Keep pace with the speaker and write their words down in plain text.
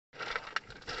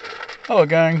Hello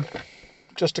gang,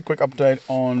 just a quick update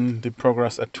on the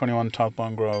progress at 21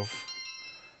 Southbound Grove,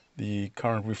 the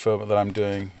current refurb that I'm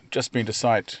doing. Just been to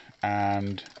site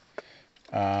and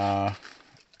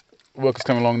work is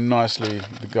coming along nicely.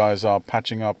 The guys are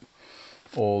patching up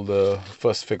all the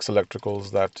first fix electricals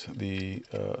that the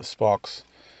sparks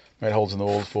made holes in the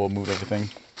walls for, moved everything.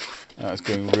 It's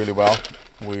going really well.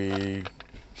 We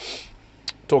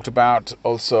talked about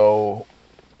also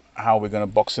how we're going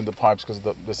to box in the pipes because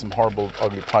there's some horrible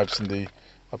ugly pipes in the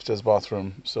upstairs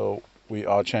bathroom, so we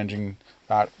are changing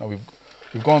that. Now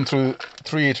we've gone through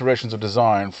 3 iterations of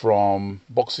design, from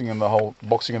boxing in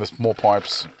the small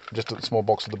pipes, just a small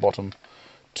box at the bottom,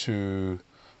 to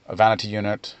a vanity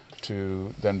unit,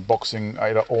 to then boxing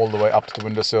all the way up to the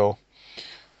windowsill,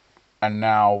 and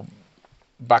now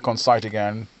back on site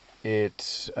again.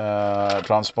 It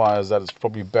transpires that it's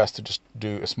probably best to just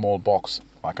do a small box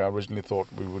like I originally thought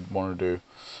we would want to do.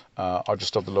 I'll just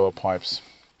stop the lower pipes.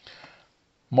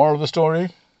 Moral of the story: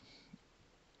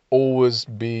 always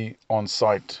be on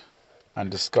site and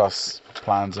discuss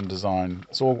plans and design.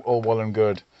 It's all well and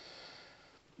good,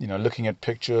 looking at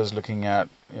pictures, looking at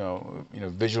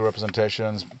visual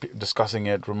representations, discussing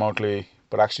it remotely,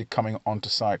 but actually coming onto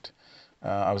site.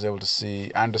 I was able to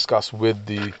see and discuss with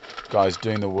the guys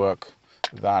doing the work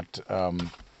that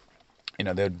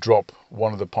they'd drop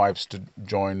one of the pipes to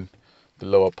join the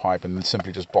lower pipe and then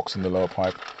simply just box in the lower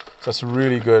pipe. So it's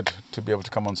really good to be able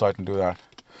to come on site and do that.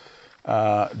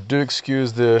 Do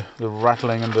excuse the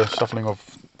rattling and the shuffling of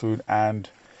food and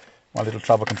my little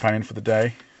travel companion for the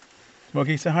day.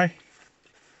 Smokey, say hi.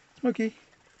 Smokey,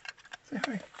 say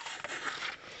hi.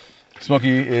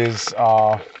 Smokey is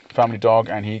our family dog,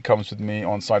 and he comes with me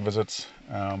on site visits.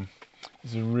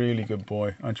 He's a really good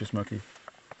boy, aren't you, Smokey?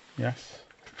 Yes.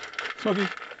 Smokey,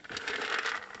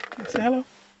 say hello.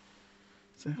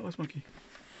 Say hello, Smokey.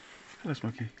 Hello,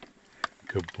 Smokey.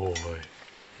 Good boy.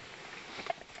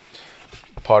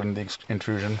 Pardon the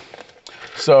intrusion.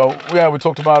 So yeah, we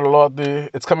talked about a lot.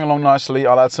 It's coming along nicely.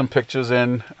 I'll add some pictures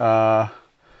into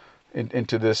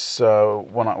this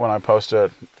when I post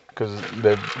it, because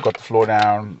they've got the floor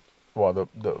down. Well,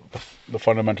 the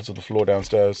fundamentals of the floor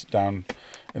downstairs, down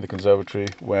in the conservatory,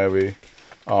 where we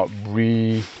are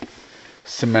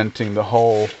re-cementing the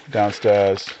whole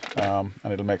downstairs, and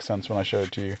it'll make sense when I show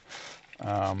it to you,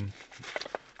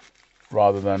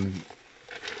 rather than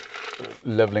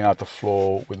leveling out the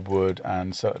floor with wood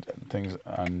and things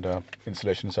and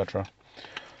insulation, etc.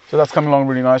 So that's coming along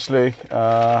really nicely.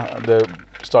 They're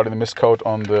starting the mist coat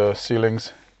on the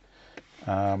ceilings.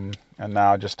 And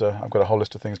now just I've got a whole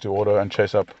list of things to order and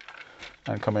chase up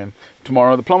and come in.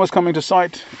 Tomorrow the plumber's coming to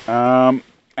site, and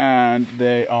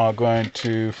they are going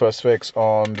to first fix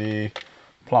on the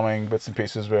plumbing bits and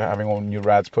pieces. We're having all new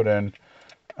rads put in.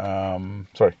 All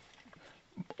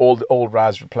the old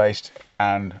rads replaced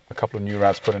and a couple of new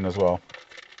rads put in as well.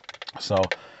 So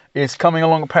it's coming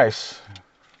along apace.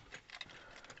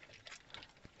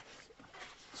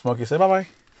 Smokey, say bye-bye.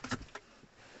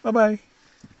 Bye-bye.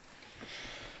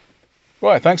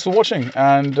 Right, thanks for watching,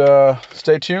 and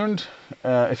stay tuned.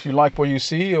 If you like what you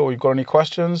see or you've got any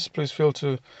questions, please feel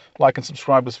to like and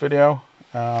subscribe this video.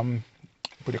 Put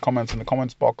your comments in the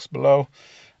comments box below,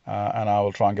 and I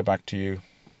will try and get back to you.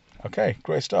 Okay,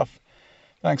 great stuff.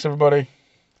 Thanks everybody.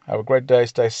 Have a great day.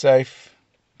 Stay safe.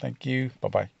 Thank you.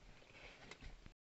 Bye-bye.